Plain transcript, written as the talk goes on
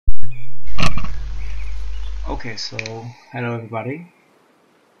Okay, so hello everybody.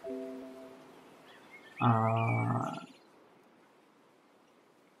 I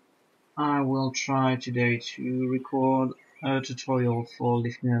will try today to record a tutorial for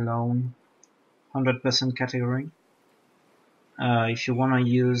Leave Me Alone 100% category. If you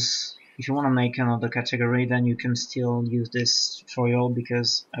wanna make another category, then you can still use this tutorial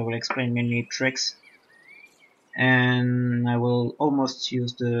because I will explain many tricks, and I will almost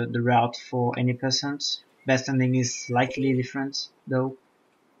use the route for any percent. Best ending is slightly different though,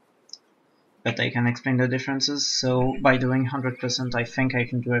 but I can explain the differences. So by doing 100%, I think I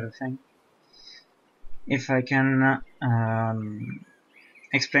can do everything. If I can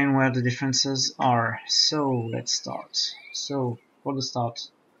explain where the differences are. So let's start. So for the start,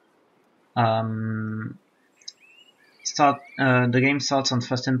 the game starts on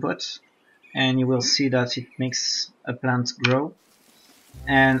first input, and you will see that it makes a plant grow.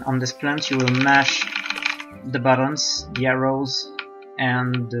 And on this plant, you will mash the buttons, the arrows,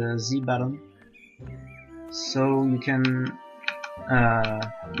 and the Z button, so you can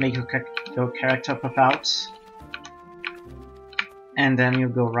make your character pop out, and then you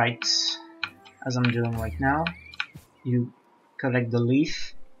go right, as I'm doing right now. You collect the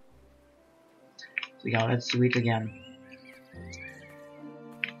leaf. So yeah, let's do it again.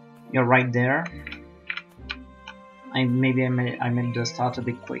 You're right there. Maybe I made the start a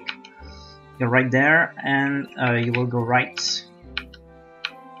bit quick. You're right there, and you will go right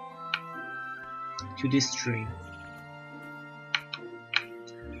to this tree,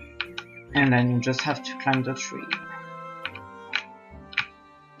 and then you just have to climb the tree.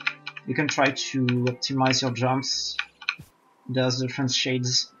 You can try to optimize your jumps. There's different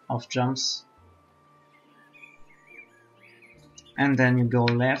shades of jumps. And then you go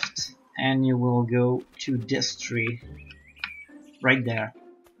left, and you will go to this tree right there.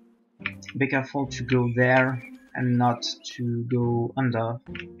 Be careful to go there and not to go under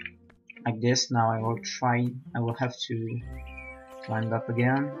like this. Now I will have to climb up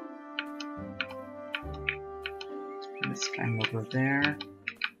again. Let's climb over there.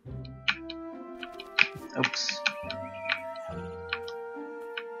 Oops.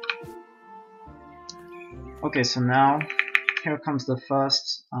 Okay, so now here comes the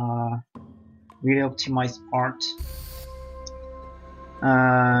first really optimized part.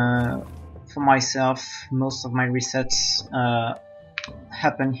 For myself, most of my resets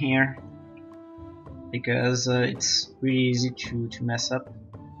happen here because it's really easy to mess up.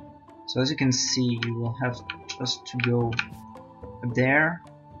 So as you can see, you will have just to go up there.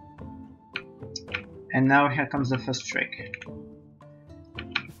 And now here comes the first trick.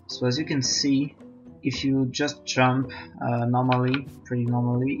 So as you can see, if you just jump pretty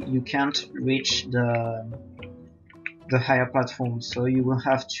normally, you can't reach the higher platform. So you will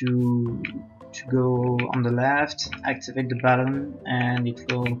have to go on the left, activate the button, and it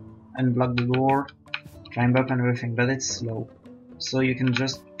will unblock the door, climb up and everything, but it's slow. So you can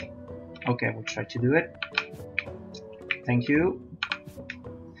just... Okay, we'll try to do it. Thank you.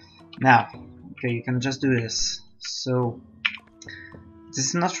 Now, okay, you can just do this. So this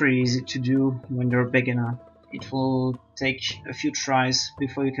is not really easy to do when you're a beginner. It will take a few tries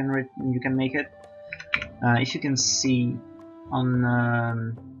before you can make it. If you can see on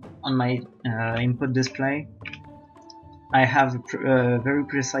my input display, I have a very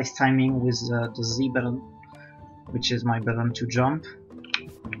precise timing with the Z button, which is my button to jump.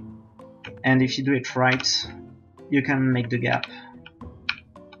 And if you do it right, you can make the gap.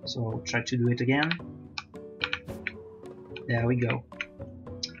 So try to do it again. There we go.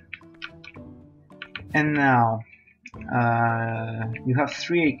 And now you have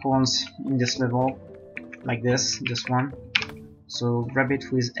 3 acorns in this level, like this one. So grab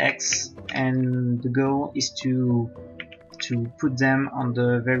it with X, and the goal is to put them on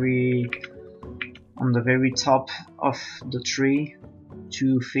the very top of the tree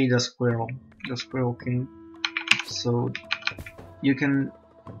to feed the Squirrel King. So you can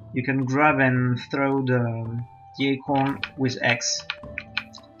grab and throw the acorn with X,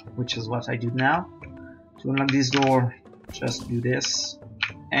 which is what I do now. To unlock this door, just do this,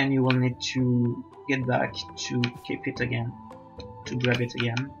 and you will need to get back to keep it again, to grab it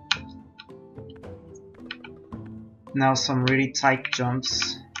again. Now some really tight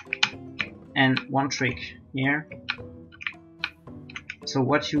jumps, and one trick here. So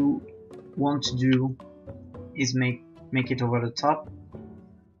what you want to do is make it over the top.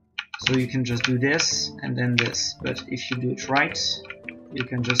 So you can just do this and then this, but if you do it right, you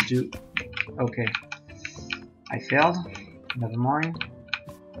can just do... Okay, I failed, never mind.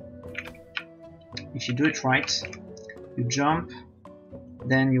 If you do it right, you jump,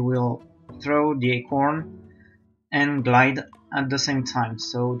 then you will throw the acorn, and glide at the same time.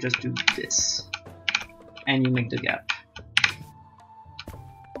 So just do this and you make the gap.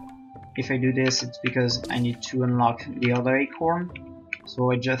 If I do this, it's because I need to unlock the other acorn. So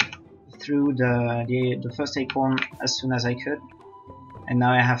I just threw the first acorn as soon as I could, and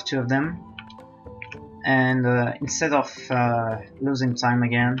now I have two of them. And instead of losing time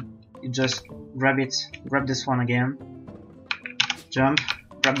again, you just grab this one again, jump,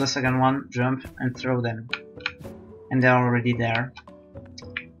 grab the second one, jump, and throw them, and they're already there.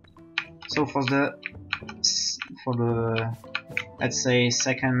 So for the let's say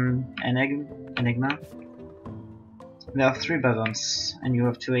second enigma, there are 3 buttons and you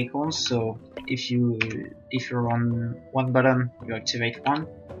have 2 acorns. So if you're on one button, you activate one.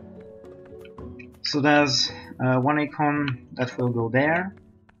 So there's 1 acorn that will go there,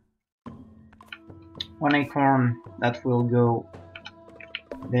 1 acorn that will go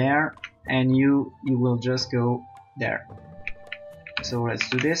there, and you will just go there. So let's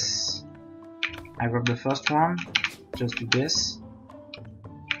do this. I grab the first one, just do this.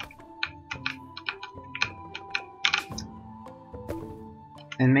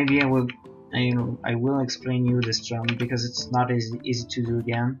 And maybe I will explain you this jump because it's not easy to do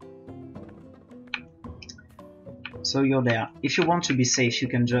again. So you're there. If you want to be safe, you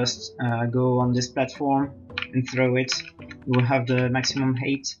can just go on this platform and throw it. You will have the maximum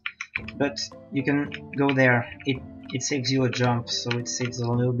height, but you can go there. It saves you a jump, so it saves a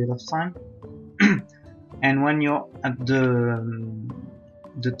little bit of time. And when you're at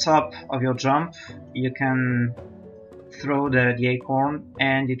the top of your jump, you can throw the acorn,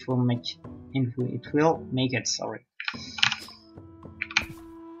 and it will make it. Sorry.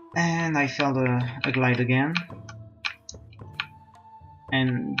 And I failed a glide again.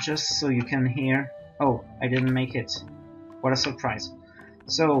 And just so you can hear, oh, I didn't make it. What a surprise.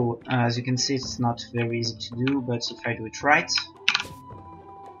 So, as you can see, it's not very easy to do, but if I do it right,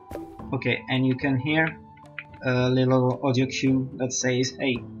 okay, and you can hear a little audio cue that says,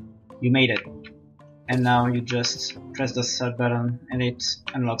 hey, you made it. And now you just press the start button and it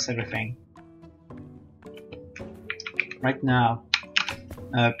unlocks everything. Right now,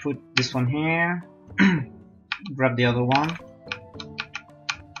 put this one here, grab the other one,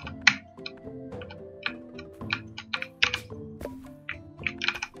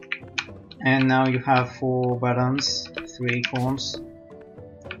 and now you have 4 buttons, 3 acorns.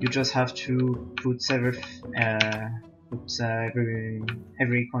 You just have to put every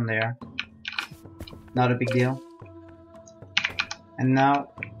acorn there. Not a big deal. And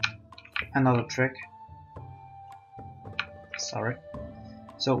now another trick. Sorry.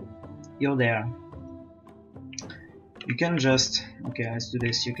 So you're there. You can just, okay, let's do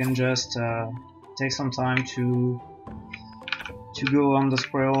this. You can just take some time to go on the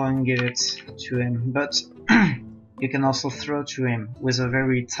squirrel and give it to him, but you can also throw to him with a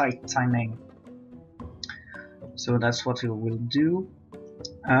very tight timing. So that's what we will do.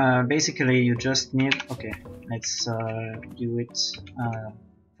 Basically, you just need, okay, let's do it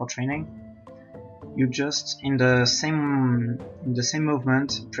for training. You just in the same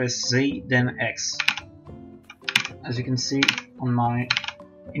movement press Z then X, as you can see on my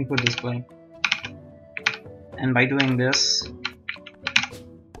input display. And by doing this,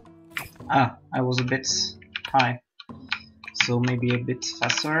 I was a bit high, so maybe a bit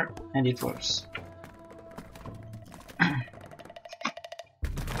faster, and it works.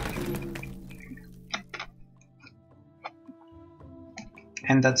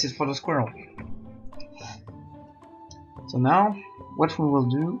 And that's it for the squirrel. So now what we will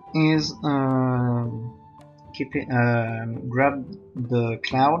do is grab the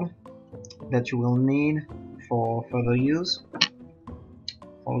cloud that you will need for further use,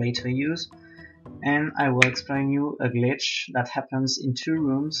 for later use, and I will explain you a glitch that happens in 2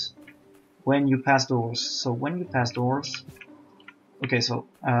 rooms when you pass doors. So when you pass doors, okay, so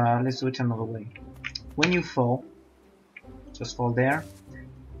let's do it another way. When you fall, just fall there,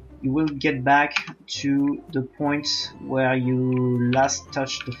 you will get back to the point where you last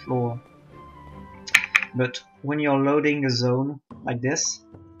touched the floor. But when you're loading a zone like this,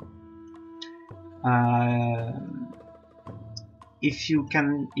 if you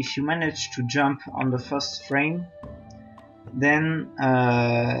manage to jump on the first frame, then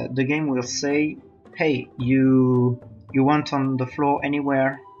the game will say, hey, you weren't on the floor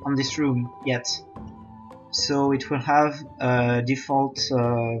anywhere on this room yet. So it will have a default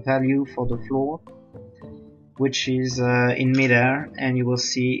value for the floor, which is in midair, and you will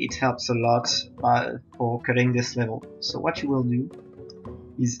see it helps a lot for cutting this level. So what you will do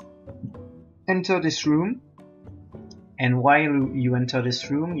is enter this room, and while you enter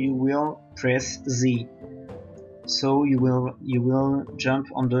this room, you will press Z. so you will jump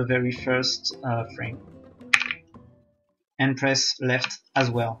on the very first frame and press left as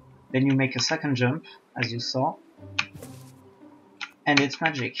well. Then you make a second jump, as you saw, and it's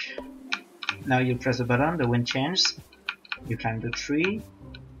magic. Now you press the button, the wind changes, you climb the tree,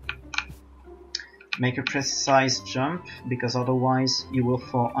 make a precise jump, because otherwise you will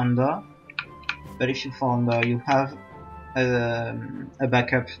fall under. But if you fall under, you have a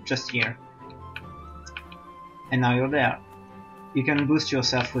backup just here. And now you're there. You can boost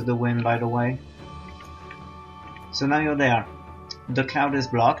yourself with the wind, by the way. So now you're there. The cloud is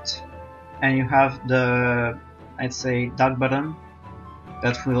blocked, and you have the, I'd say, dark button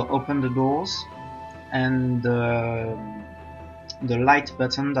that will open the doors, and the light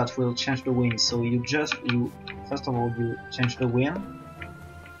button that will change the wind. So first of all you change the wind,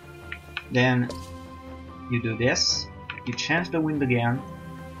 then you do this, you change the wind again,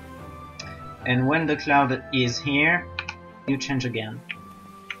 and when the cloud is here, you change again.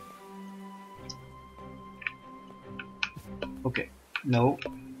 Okay, no,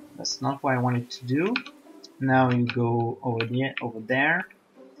 that's not what I wanted to do. Now you go over there.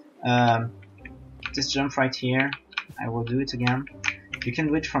 This jump right here, I will do it again. You can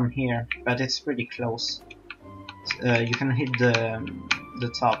do it from here, but it's pretty close. You can hit the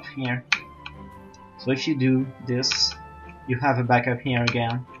top here. So if you do this, you have a backup here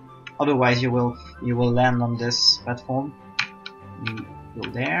again. Otherwise, you will land on this platform. You go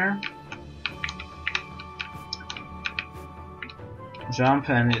there, jump,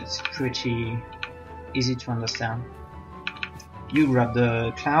 and it's pretty easy to understand. You grab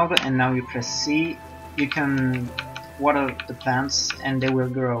the cloud, and now you press C. You can water the plants, and they will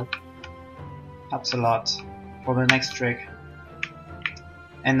grow. Helps a lot for the next trick.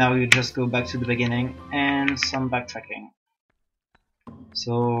 And now you just go back to the beginning and some backtracking.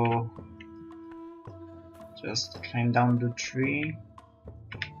 So just climb down the tree,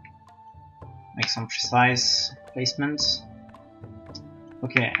 make some precise placements.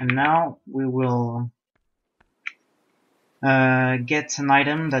 Okay, and now we will get an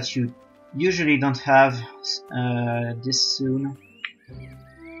item that you usually don't have this soon,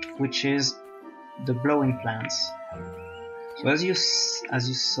 which is the blowing plants. So as you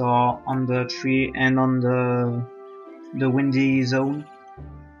saw on the tree and on the windy zone,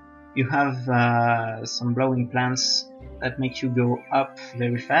 you have some blowing plants that make you go up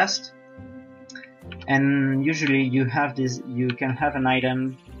very fast. And usually you can have an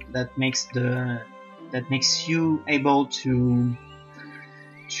item that makes you able to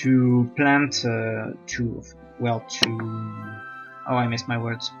plant I missed my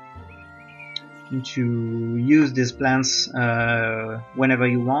words. To use these plants whenever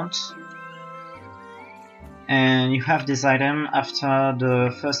you want. And you have this item after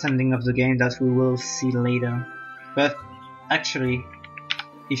the first ending of the game that we will see later. But actually,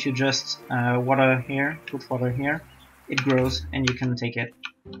 if you just put water here, it grows and you can take it.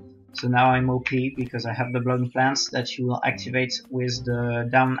 So now I'm OP because I have the blowing plants that you will activate with the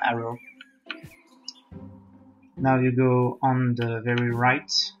down arrow. Now you go on the very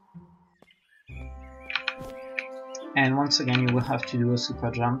right. And once again you will have to do a super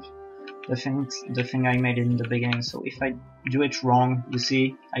jump. The thing I made in the beginning. So if I do it wrong, you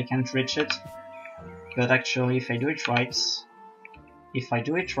see, I can't reach it. But actually if I do it right,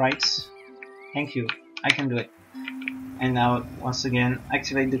 thank you, I can do it. And now once again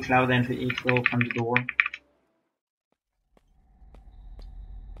activate the cloud and it will open the door.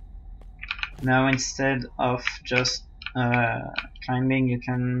 Now instead of just climbing, you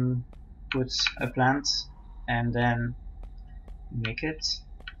can put a plant and then make it.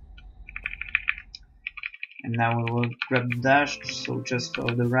 And now we will grab the dash, so just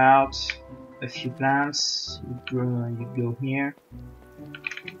follow the route, a few plants, you go here,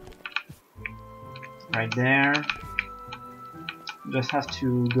 right there, just have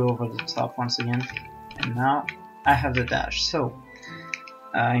to go over the top once again, and now I have the dash. So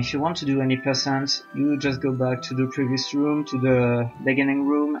if you want to do any percent, you just go back to the previous room, to the beginning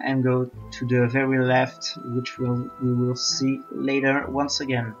room, and go to the very left, which we will see later once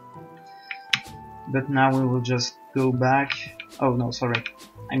again. But now we will just go back. Oh no, sorry,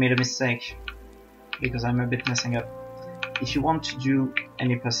 I made a mistake because I'm a bit messing up. If you want to do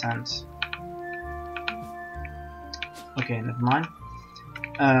any percent, okay, never mind.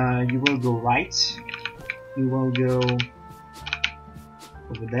 You will go right. You will go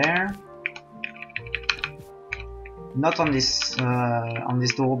over there. Not on this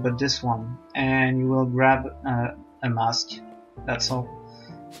door, but this one, and you will grab a mask. That's all,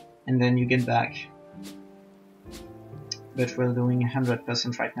 and then you get back. But we're doing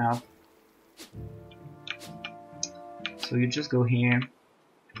 100% right now. So you just go here,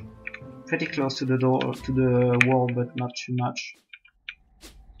 pretty close to the door, to the wall, but not too much.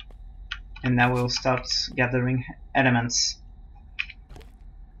 And now we'll start gathering elements.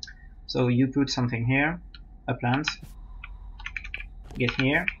 So you put something here, a plant, get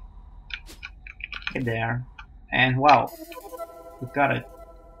here, get there, and wow, we got it.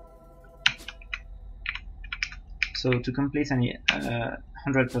 So to complete any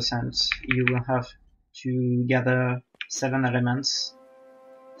 100%, you will have to gather 7 elements,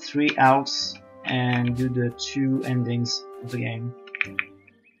 3 outs, and do the 2 endings of the game.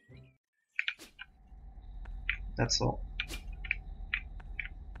 That's all.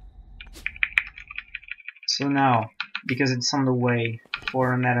 So now, because it's on the way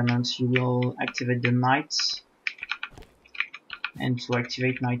for an element, you will activate the night. And to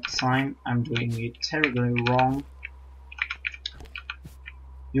activate night time, I'm doing it terribly wrong.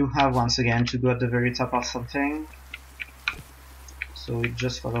 You have once again to go at the very top of something. So you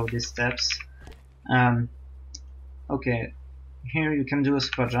just follow these steps. Okay, here you can do a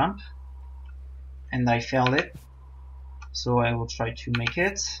super jump. And I failed it. So I will try to make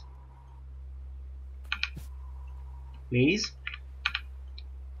it. Please.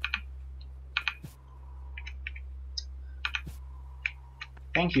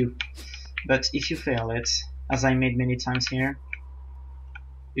 Thank you. But if you fail it, as I made many times here,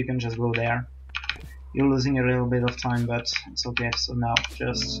 you can just go there. You're losing a little bit of time, but it's okay. So now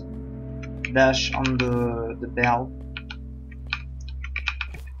just dash on the bell,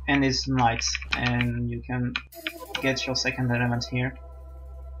 and it's night, and you can get your second element here.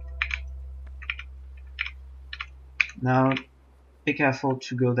 Now be careful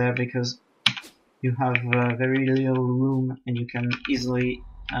to go there because you have very little room and you can easily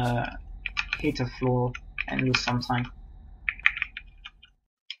hit a floor and lose some time.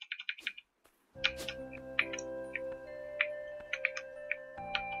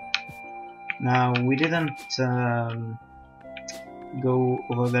 Now we didn't go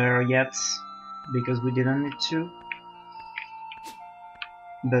over there yet because we didn't need to,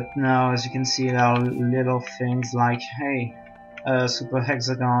 but now as you can see there are little things like, hey, a super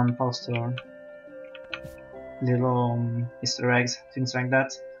hexagon poster, little Easter eggs, things like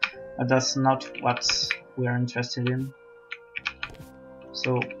that. That's not what we're interested in,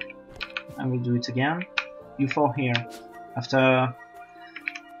 so I will do it again. You fall here.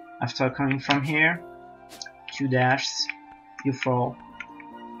 After coming from here, 2 dashes, you fall,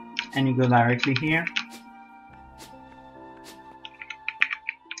 and you go directly here.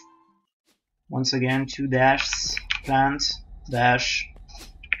 Once again, 2 dashes, plant, dash,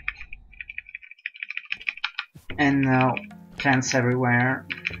 and now plants everywhere.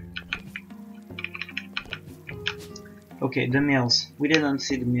 Okay, the mills. We didn't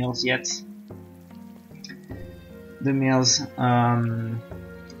see the mills yet. The mills,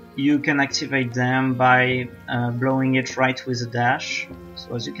 you can activate them by blowing it right with a dash.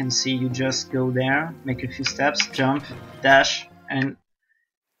 So as you can see, you just go there, make a few steps, jump, dash, and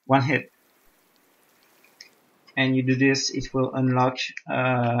 1 hit. And you do this, it will unlock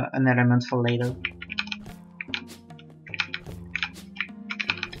an element for later.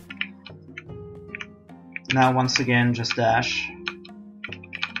 Now once again, just dash,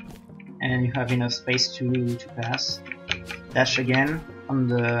 and you have enough space to pass. Dash again on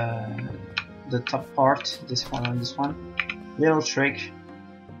the top part, this one. Little trick,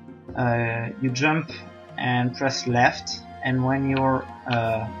 you jump and press left, and when you're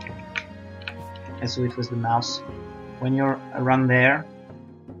let's do it with the mouse. When you're around there,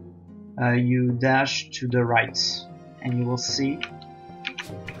 you dash to the right, and you will see.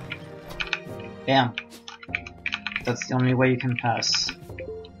 Bam! That's the only way you can pass.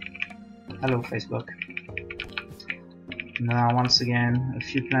 Hello, Facebook. Now, once again, a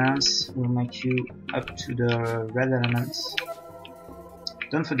few plants will make you up to the red elements.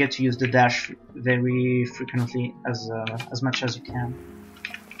 Don't forget to use the dash very frequently, as much as you can.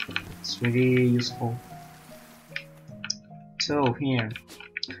 It's really useful. So here,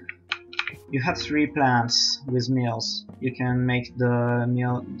 you have 3 plants with mills. You can make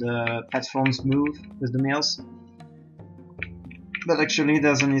the platforms move with the mills. But actually,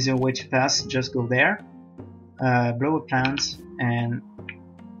 there's an easier way to pass. Just go there, blow a plant, and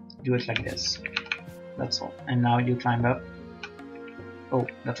do it like this. That's all. And now you climb up. Oh,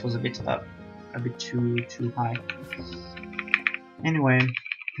 that was a bit up, a bit too high. Anyway,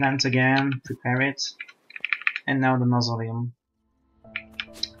 plant again, prepare it, and now the mausoleum.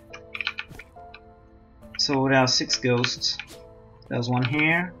 So there are 6 ghosts. There's one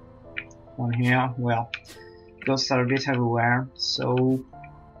here, one here. Well, ghosts are a bit everywhere, so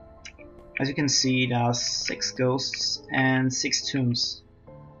As you can see, there are 6 ghosts and 6 tombs.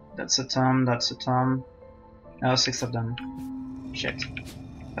 That's a tomb, that's a tomb. There are 6 of them. Shit.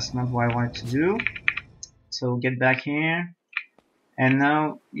 That's not what I wanted to do. So get back here. And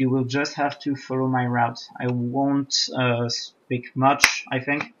now you will just have to follow my route. I won't speak much, I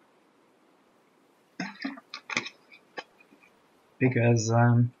think. Because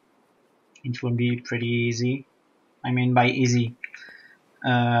it will be pretty easy. I mean by easy.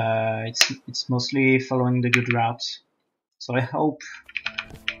 It's mostly following the good route. So I hope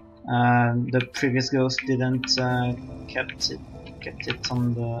the previous ghost didn't kept it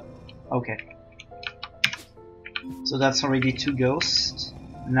on the... Okay. So that's already 2 ghosts.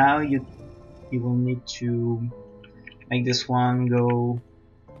 Now you will need to make this one go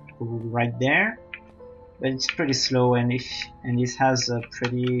right there. But it's pretty slow, and this has a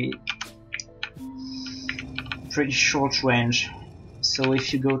pretty short range. So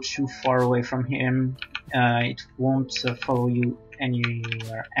if you go too far away from him, it won't follow you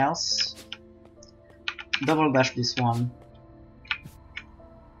anywhere else. Double dash this one.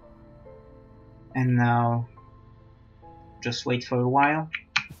 And now just wait for a while.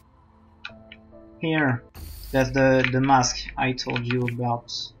 Here, there's the mask I told you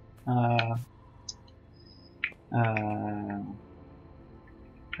about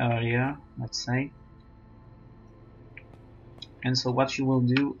earlier, let's say. And so what you will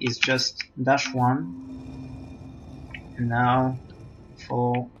do is just dash 1, and now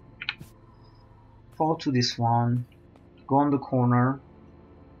fall to this one, go on the corner,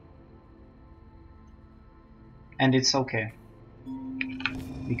 and it's okay.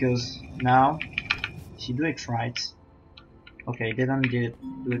 Because now, if you do it right, okay, didn't do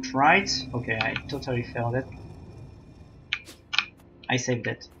it right, okay, I totally failed it. I saved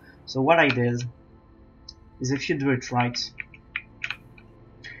it. So what I did is, if you do it right,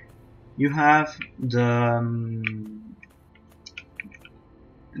 you have the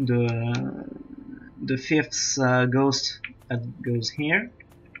 5th ghost that goes here,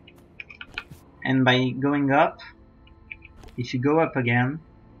 and by going up, if you go up again,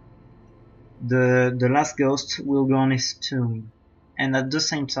 the last ghost will go on his tomb, and at the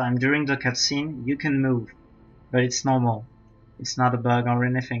same time during the cutscene you can move, but it's normal. It's not a bug or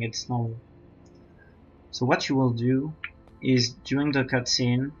anything, it's normal. So what you will do is, during the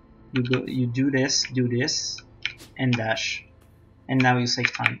cutscene, you do this, and dash, and now you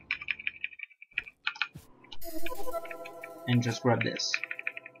save time. And just grab this.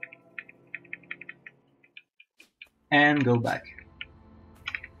 And go back.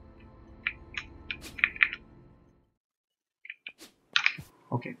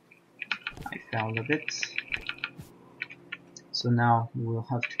 Okay, I failed a bit. So now we'll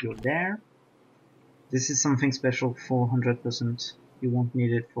have to go there. This is something special for 100%. You won't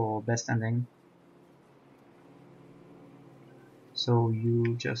need it for best ending. So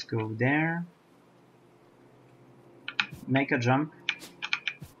you just go there, make a jump,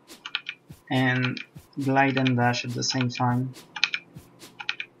 and glide and dash at the same time.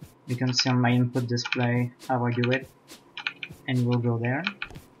 You can see on my input display how I do it, and we'll go there.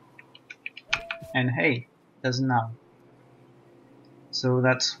 And hey, there's an owl. So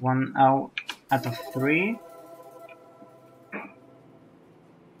that's 1 owl out of 3.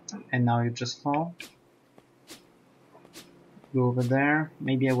 And now you just fall. Go over there.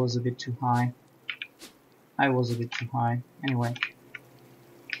 Maybe I was a bit too high. I was a bit too high. Anyway.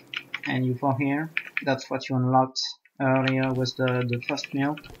 And you fall here. That's what you unlocked earlier with the first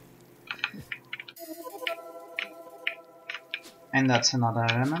meal. And that's another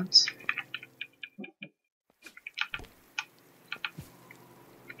element.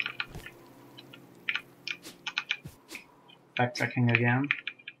 Backtracking again.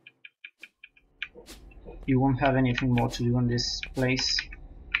 You won't have anything more to do in this place.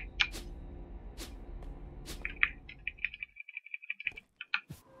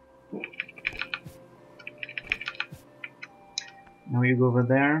 Now you go over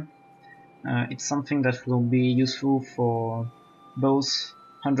there. It's something that will be useful for both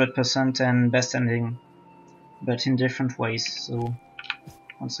 100% and best ending, but in different ways. So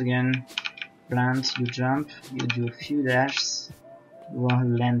once again, plant, you jump, you do a few dashes, you will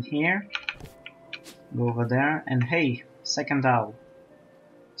land here, go over there, and hey, second owl.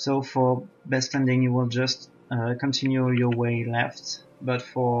 So for best ending you will just continue your way left, but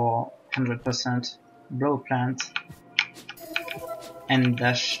for 100% blow plant and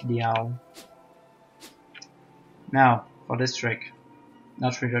dash the owl. Now for this trick,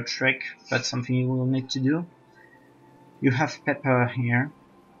 not really a trick, but something you will need to do. You have Pepper here,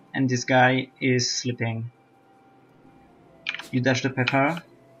 and this guy is sleeping. You dash the Pepper,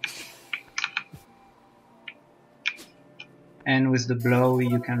 and with the blow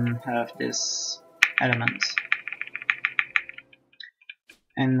you can have this element.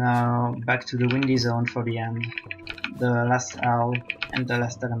 And now back to the windy zone for the end, the last owl and the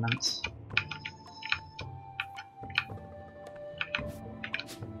last element.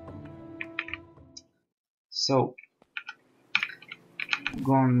 So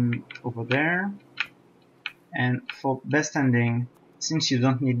go on over there, and for best ending, since you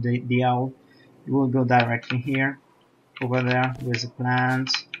don't need the owl, you will go directly here, over there with a plant,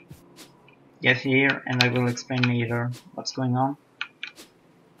 get here, and I will explain later what's going on.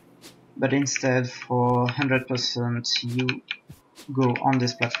 But instead, for 100%, you go on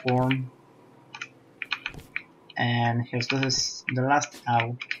this platform, and here's the last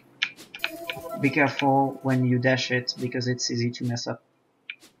owl. Be careful when you dash it, because it's easy to mess up.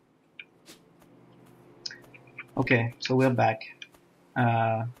 Okay, so we're back.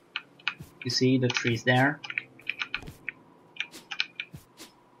 You see the trees there.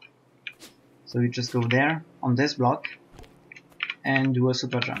 So you just go there on this block and do a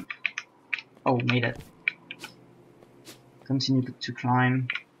super jump. Oh, made it. Continue to climb.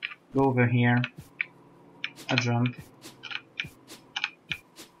 Go over here. A jump.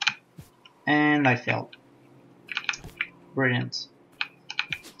 And I failed. Brilliant.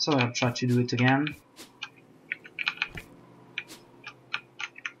 So I'll try to do it again.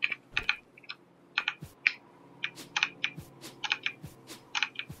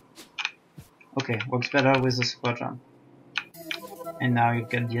 Okay, works better with the super jump. And now you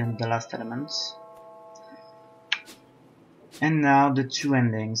get the last elements. And now the two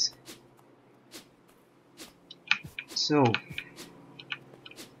endings. So,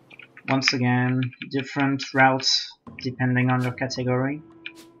 once again, different routes depending on your category.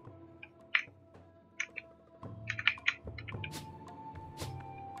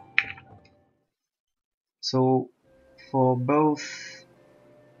 So, for both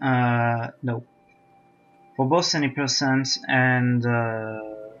for both any percent and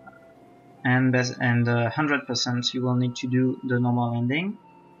 100%, you will need to do the normal ending.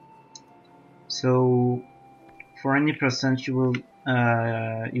 So for any percent, you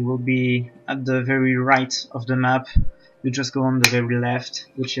will be at the very right of the map. You just go on the very left,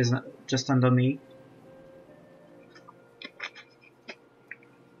 which is just under me,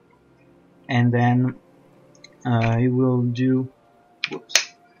 and then you will do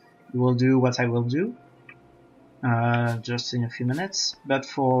what I will do just in a few minutes. But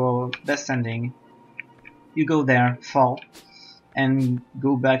for best ending, you go there, fall, and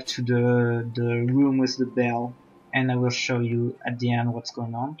go back to the room with the bell, and I will show you at the end what's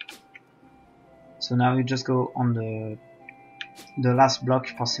going on. So now you just go on the last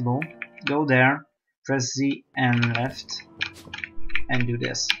block possible, go there, press Z and left, and do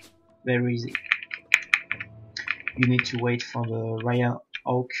this. Very easy. You need to wait for the Royal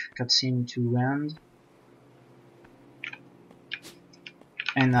Oak cutscene to end.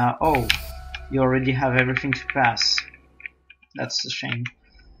 And oh, you already have everything to pass. That's a shame.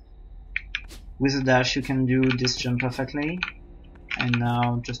 With a dash you can do this jump perfectly. And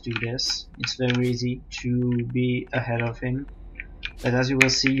now just do this. It's very easy to be ahead of him. But as you will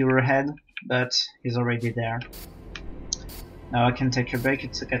see, you're ahead, but he's already there. Now I can take a break.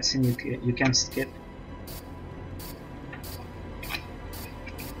 It's a cutscene you can skip.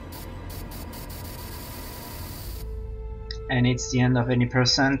 And it's the end of any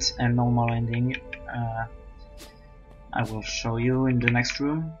percent and normal ending. I will show you in the next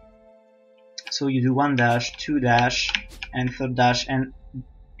room. So you do one dash, two dash, and third dash, and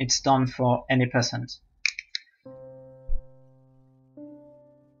it's done for any percent.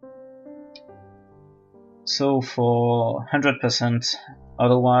 So for 100%,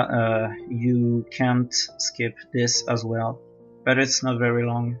 otherwise you can't skip this as well, but it's not very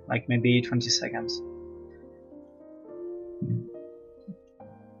long, like maybe 20 seconds.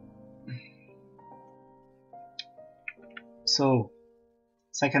 So,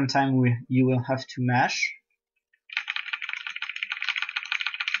 second time you will have to mash.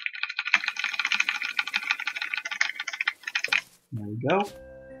 There we go.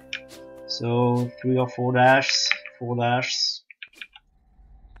 So 3 or 4 dashes, 4 dashes.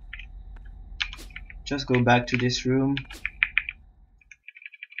 Just go back to this room.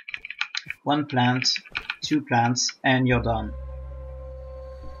 1 plant, 2 plants, and you're done.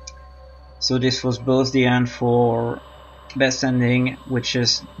 So this was both the end for best ending, which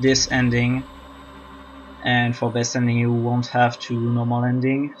is this ending, and for best ending you won't have to normal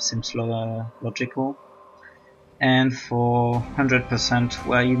ending, seems logical, and for 100%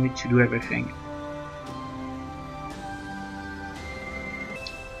 where you need to do everything.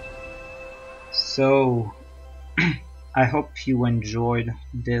 So I hope you enjoyed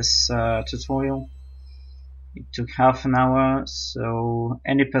this tutorial. It took half an hour, so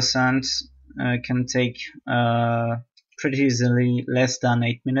any percent can take pretty easily less than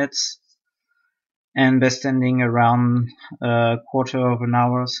 8 minutes, and best ending around a quarter of an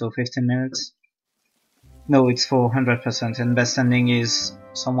hour, so 15 minutes. No, it's for 100%, and best ending is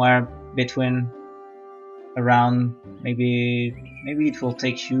somewhere between around maybe it will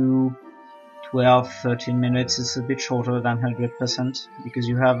take you 12-13 minutes. It's a bit shorter than 100% because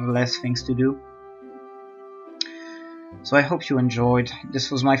you have less things to do. So I hope you enjoyed.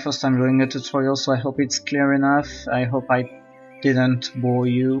 This was my first time doing a tutorial, so I hope it's clear enough. I hope I didn't bore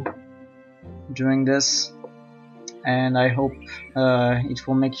you during this, and I hope it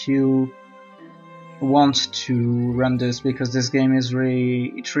will make you want to run this, because this game is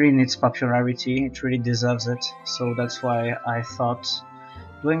really needs popularity. It really deserves it. So that's why I thought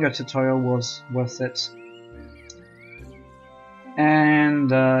doing a tutorial was worth it.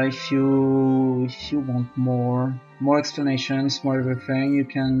 And if you want more explanations, more everything, you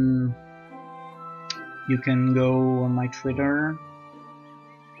can go on my Twitter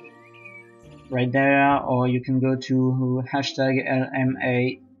right there, or you can go to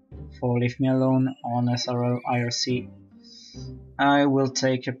 #LMA for Leave Me Alone on SRL IRC. I will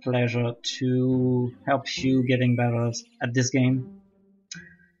take a pleasure to help you getting better at this game.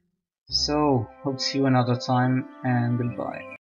 So hope to see you another time, and goodbye.